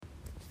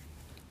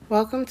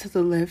Welcome to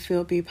the Live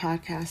Feel Be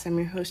podcast. I'm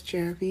your host,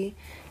 Jeremy,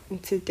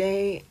 and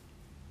today,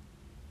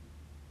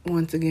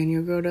 once again,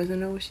 your girl doesn't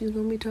know what she's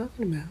going to be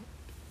talking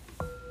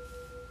about.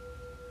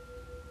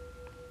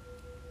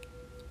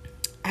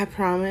 I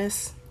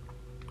promise,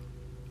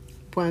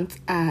 once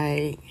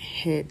I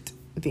hit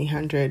the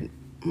 100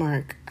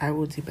 mark, I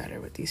will do better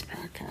with these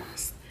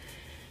podcasts.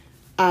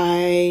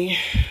 I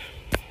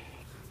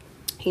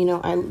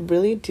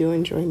really do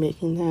enjoy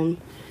making them.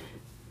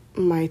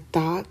 My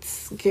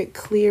thoughts get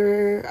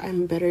clearer.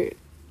 I'm better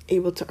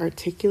able to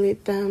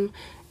articulate them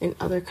in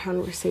other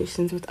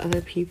conversations with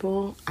other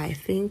people, I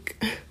think,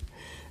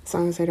 as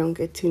long as I don't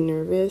get too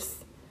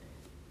nervous.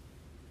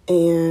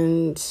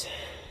 And,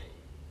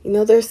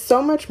 there's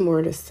so much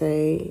more to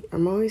say.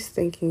 I'm always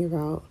thinking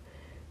about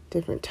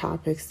different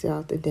topics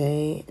throughout the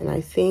day, and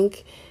I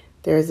think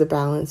there's a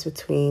balance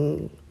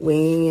between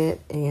winging it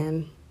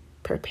and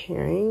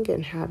preparing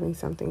and having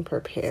something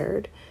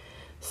prepared.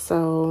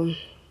 So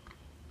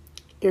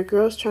your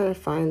girl's trying to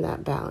find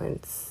that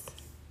balance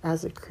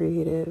as a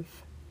creative,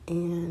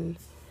 and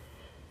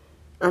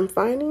I'm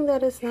finding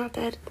that it's not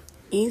that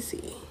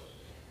easy.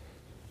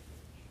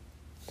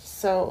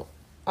 So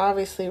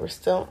obviously we're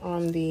still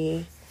on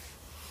the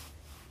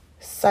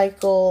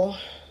cycle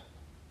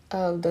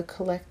of the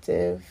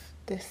collective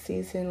this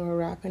season. We're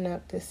wrapping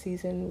up this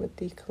season with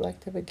the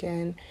collective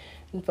again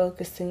and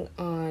focusing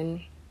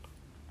on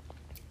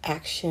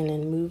action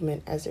and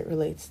movement as it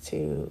relates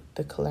to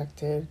the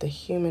collective, the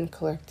human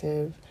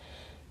collective,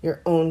 your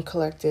own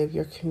collective,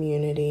 your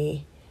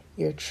community,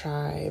 your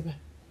tribe.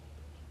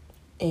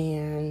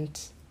 And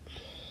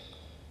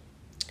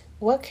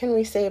what can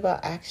we say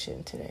about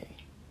action today?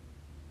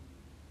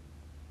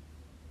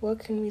 What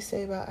can we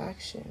say about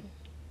action?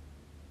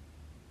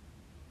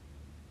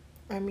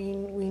 I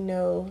mean, we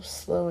know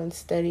slow and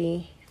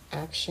steady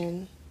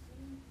action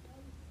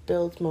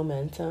builds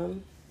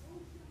momentum.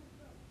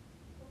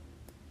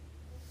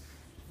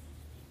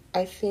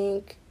 I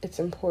think it's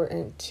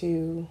important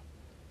to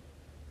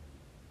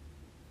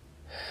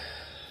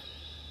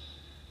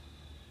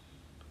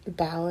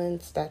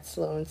balance that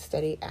slow and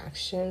steady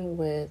action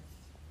with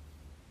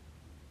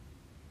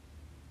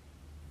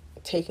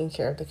taking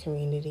care of the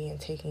community and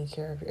taking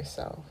care of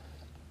yourself.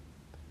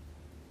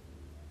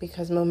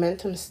 Because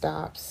momentum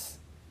stops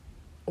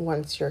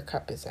once your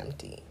cup is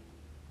empty.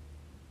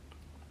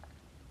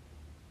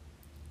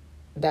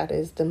 That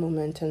is the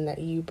momentum that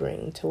you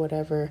bring to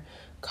whatever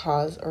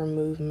cause or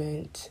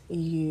movement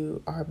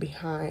you are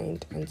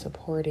behind and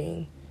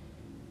supporting.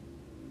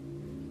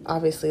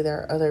 Obviously,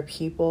 there are other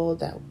people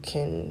that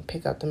can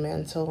pick up the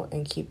mantle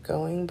and keep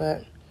going,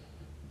 but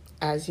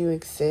as you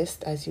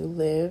exist, as you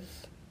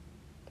live,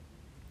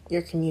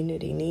 your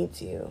community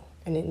needs you,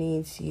 and it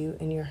needs you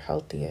in your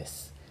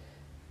healthiest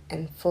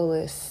and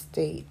fullest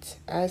state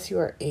as you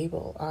are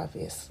able,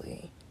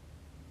 obviously.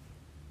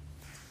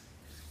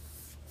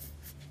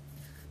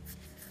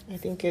 I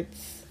think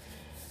it's,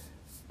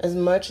 as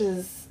much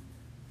as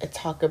I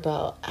talk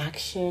about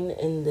action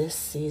in this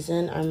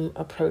season, I'm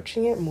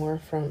approaching it more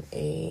from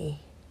a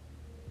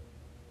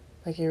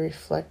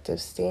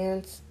reflective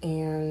stance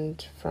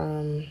and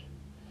from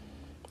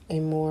a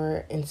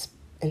more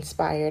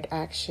inspired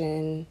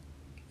action,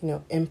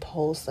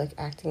 impulse, like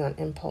acting on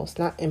impulse,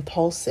 not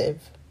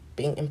impulsive,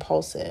 being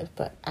impulsive,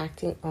 but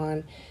acting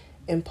on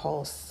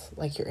impulse,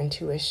 like your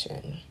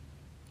intuition.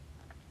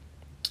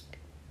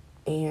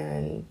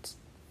 And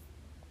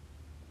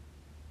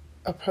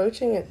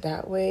approaching it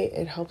that way,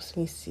 it helps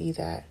me see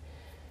that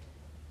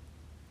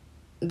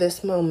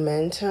this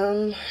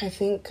momentum, I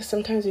think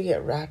sometimes we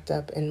get wrapped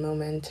up in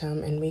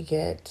momentum and we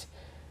can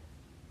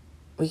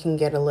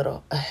get a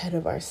little ahead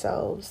of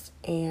ourselves,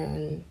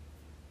 and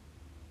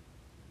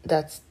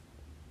that's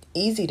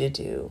easy to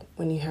do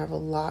when you have a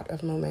lot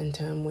of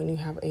momentum, when you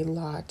have a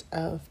lot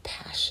of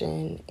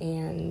passion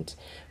and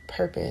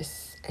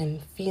purpose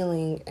and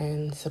feeling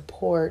and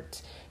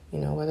support,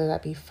 whether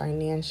that be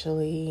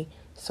financially,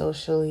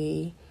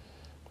 socially,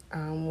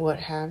 what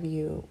have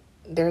you.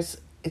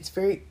 It's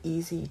very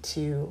easy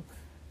to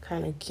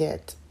kind of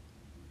get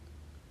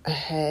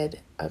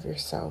ahead of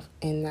yourself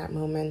in that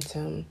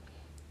momentum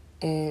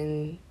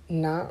and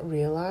not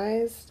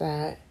realize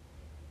that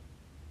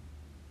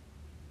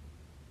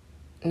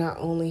not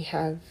only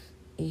have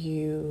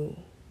you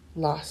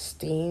lost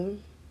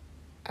steam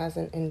as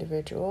an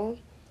individual,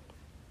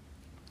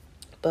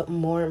 but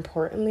more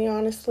importantly,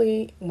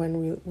 honestly,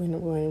 when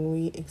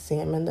we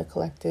examine the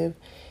collective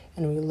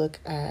and we look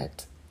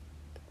at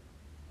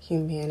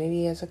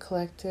humanity as a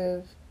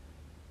collective,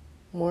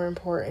 more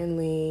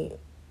importantly,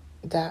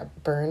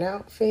 that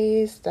burnout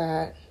phase,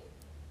 that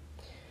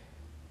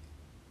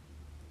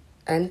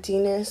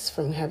emptiness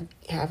from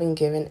having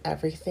given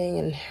everything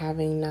and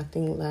having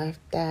nothing left,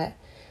 that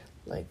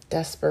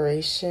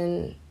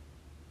desperation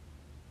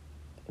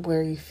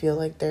where you feel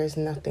like there's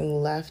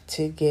nothing left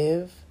to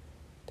give,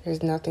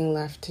 there's nothing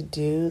left to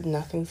do,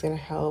 nothing's going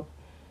to help.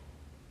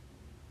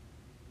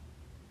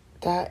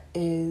 That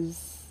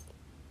is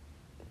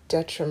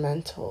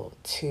detrimental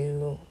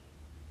to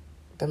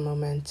the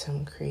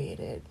momentum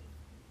created.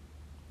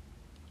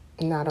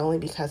 not only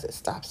because it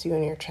stops you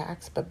in your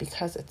tracks, but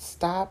because it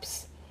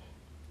stops,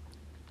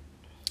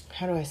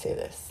 how do I say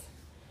this?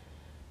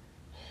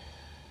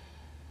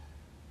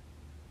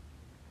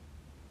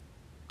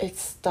 It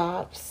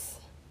stops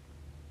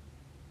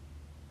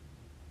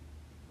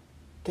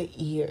the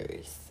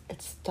ears.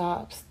 It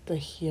stops the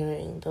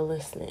hearing, the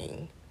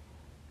listening.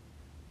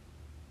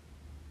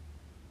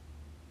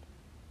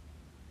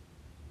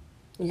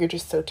 You're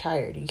just so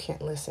tired. You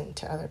can't listen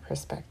to other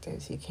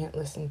perspectives. You can't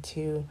listen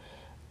to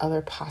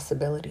other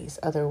possibilities,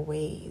 other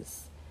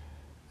ways.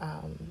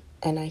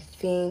 And I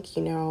think,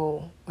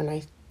 when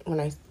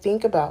I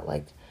think about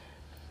like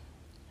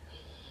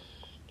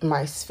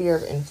my sphere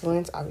of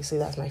influence, obviously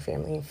that's my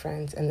family and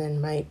friends, and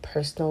then my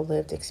personal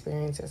lived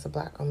experience as a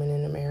Black woman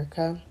in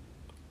America,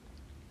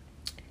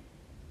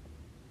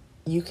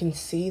 you can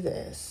see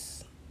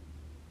this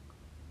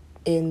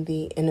in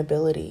the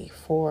inability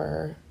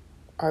for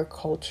our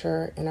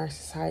culture and our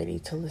society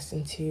to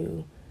listen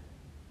to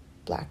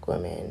Black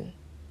women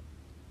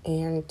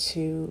and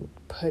to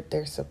put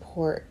their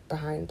support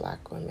behind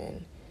Black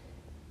women.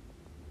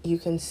 You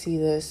can see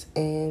this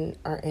in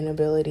our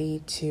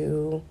inability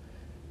to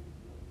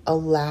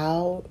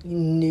allow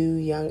new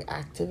young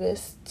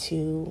activists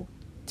to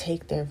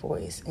take their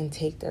voice and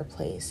take their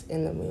place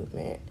in the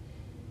movement,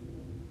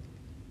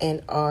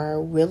 and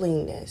our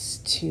willingness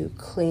to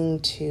cling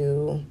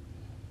to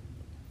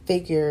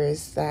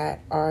figures that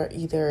are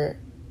either,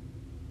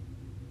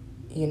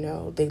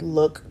 they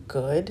look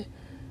good,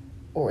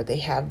 or they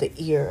have the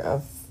ear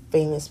of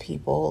famous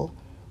people,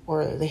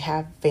 or they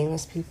have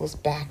famous people's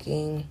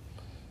backing,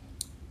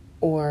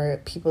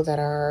 or people that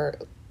are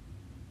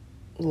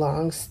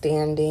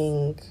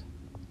long-standing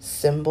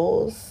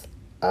symbols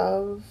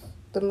of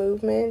the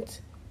movement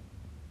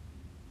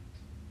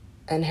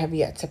and have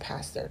yet to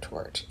pass their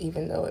torch,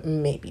 even though it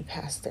may be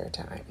past their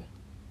time.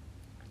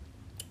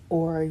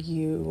 Or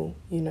you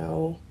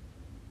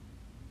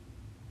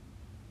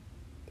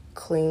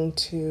cling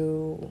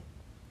to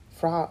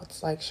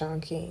frauds like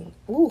Shaun King.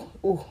 Ooh,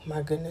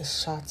 my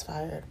goodness, shots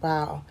fired.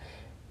 Wow.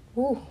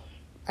 Ooh,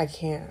 I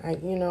can't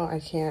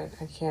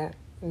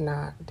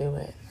not do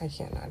it. I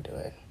can't not do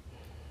it.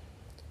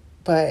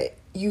 But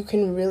you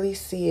can really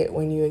see it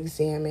when you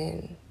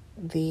examine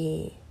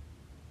the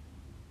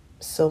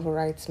civil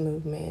rights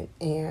movement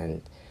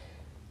and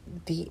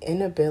the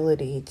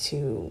inability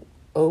to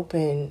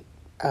open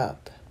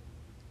up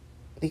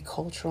the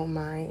cultural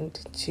mind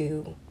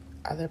to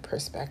other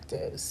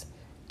perspectives,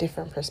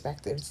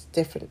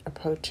 different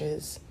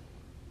approaches.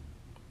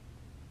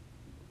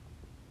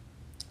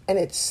 And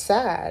it's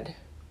sad.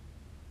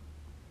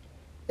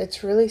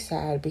 It's really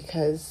sad,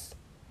 because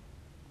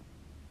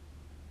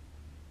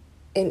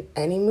in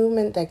any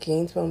movement that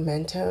gains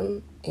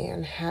momentum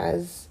and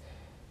has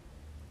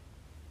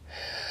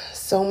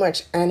so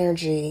much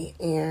energy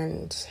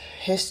and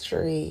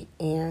history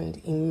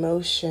and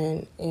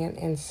emotion and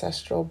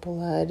ancestral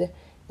blood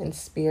and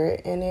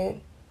spirit in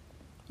it,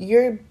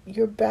 you're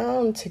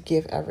bound to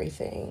give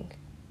everything,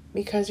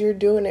 because you're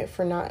doing it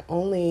for not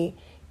only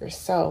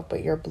yourself,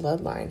 but your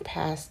bloodline,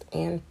 past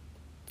and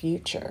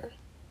future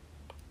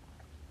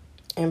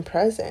and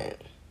present.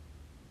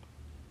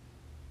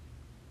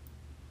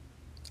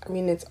 I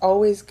mean, it's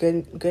always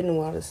good and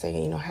well to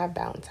say, have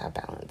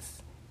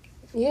balance.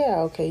 Yeah,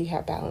 okay, you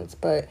have balance.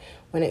 But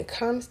when it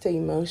comes to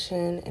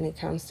emotion and it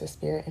comes to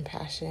spirit and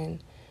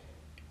passion,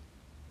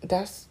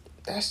 that's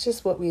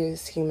just what we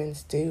as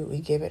humans do. We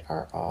give it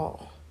our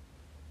all.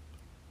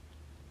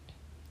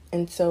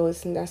 And so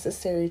it's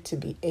necessary to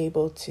be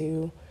able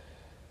to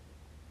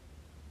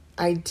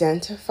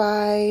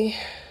identify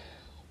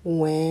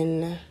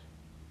when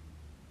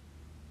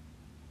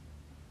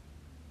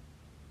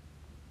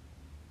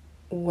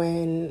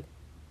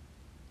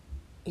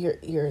your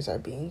ears are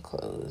being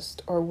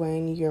closed, or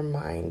when your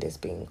mind is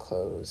being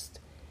closed,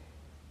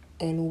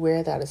 and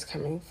where that is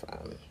coming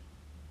from.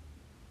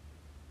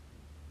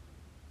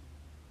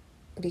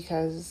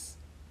 Because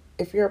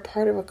if you're a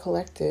part of a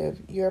collective,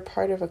 you're a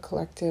part of a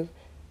collective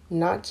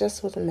not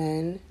just with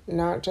men,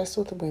 not just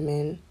with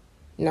women,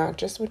 not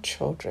just with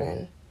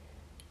children,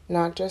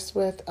 not just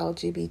with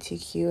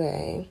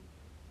LGBTQA.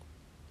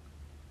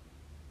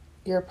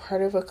 You're a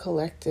part of a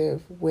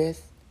collective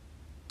with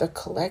the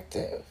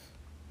collective.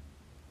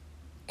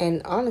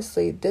 And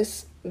honestly,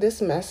 this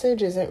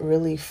message isn't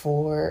really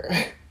for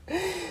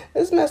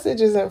this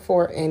message isn't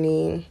for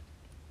any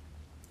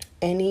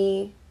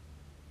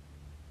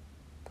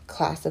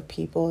class of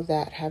people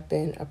that have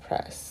been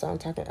oppressed. So I'm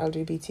talking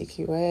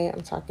LGBTQA,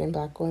 I'm talking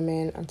Black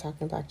women, I'm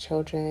talking Black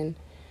children.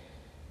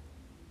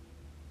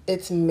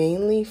 It's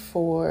mainly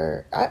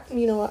for,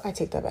 you know what, I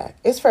take that back.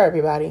 It's for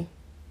everybody.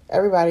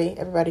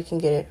 Everybody can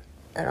get it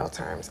at all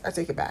times. I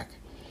take it back.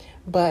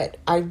 But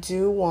I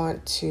do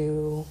want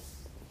to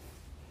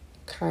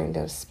kind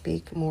of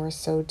speak more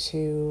so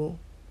to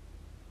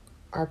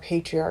our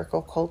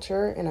patriarchal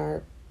culture and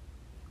our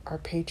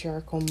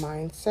patriarchal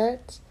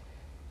mindset.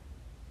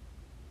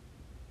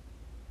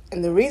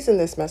 And the reason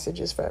this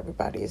message is for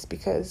everybody is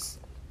because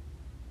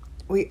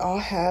we all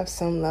have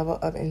some level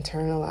of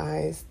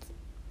internalized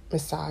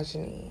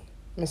misogyny,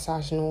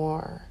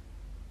 misogynoir,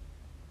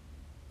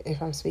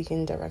 if I'm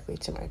speaking directly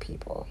to my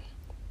people.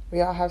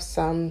 We all have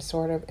some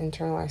sort of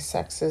internalized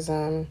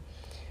sexism,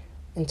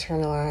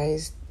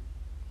 internalized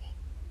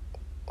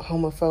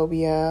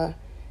homophobia,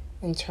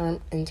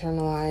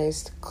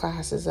 internalized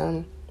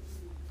classism.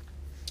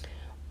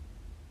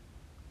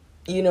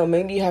 You know,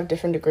 maybe you have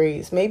different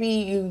degrees. Maybe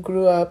you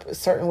grew up a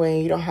certain way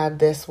and you don't have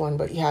this one,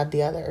 but you have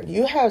the other.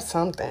 You have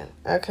something,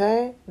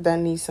 okay, that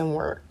needs some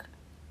work.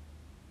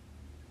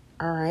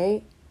 All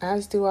right?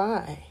 As do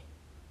I.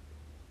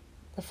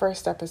 The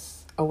first step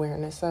is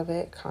awareness of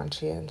it,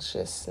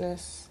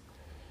 conscientiousness.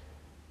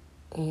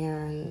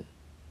 And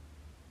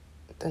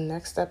the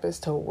next step is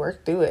to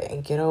work through it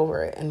and get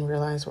over it and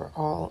realize we're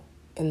all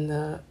in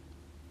the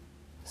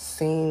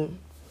same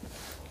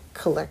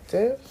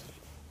collective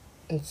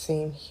and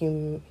same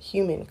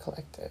human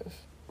collective.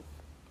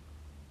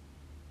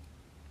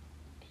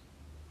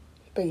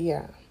 But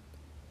yeah,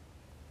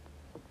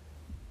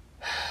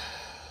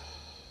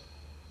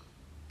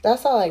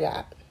 that's all I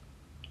got.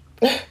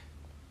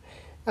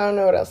 I don't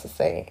know what else to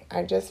say.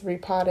 I just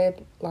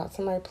repotted lots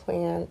of my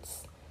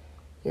plants.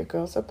 Your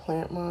girl's a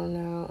plant mom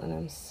now, and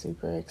I'm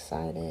super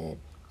excited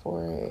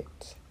for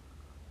it.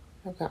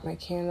 I've got my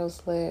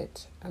candles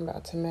lit. I'm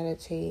about to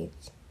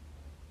meditate.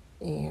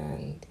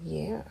 And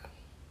yeah.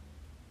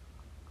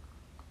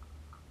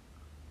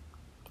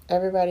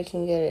 Everybody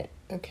can get it,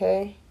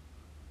 okay?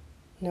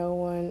 No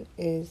one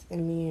is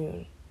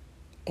immune.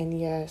 And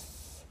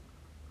yes,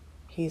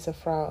 he's a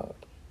fraud.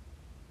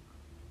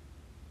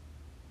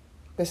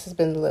 This has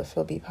been the Live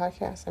Feel Be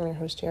podcast. I'm your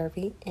host,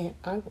 JRV, and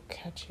I will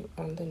catch you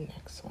on the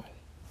next one.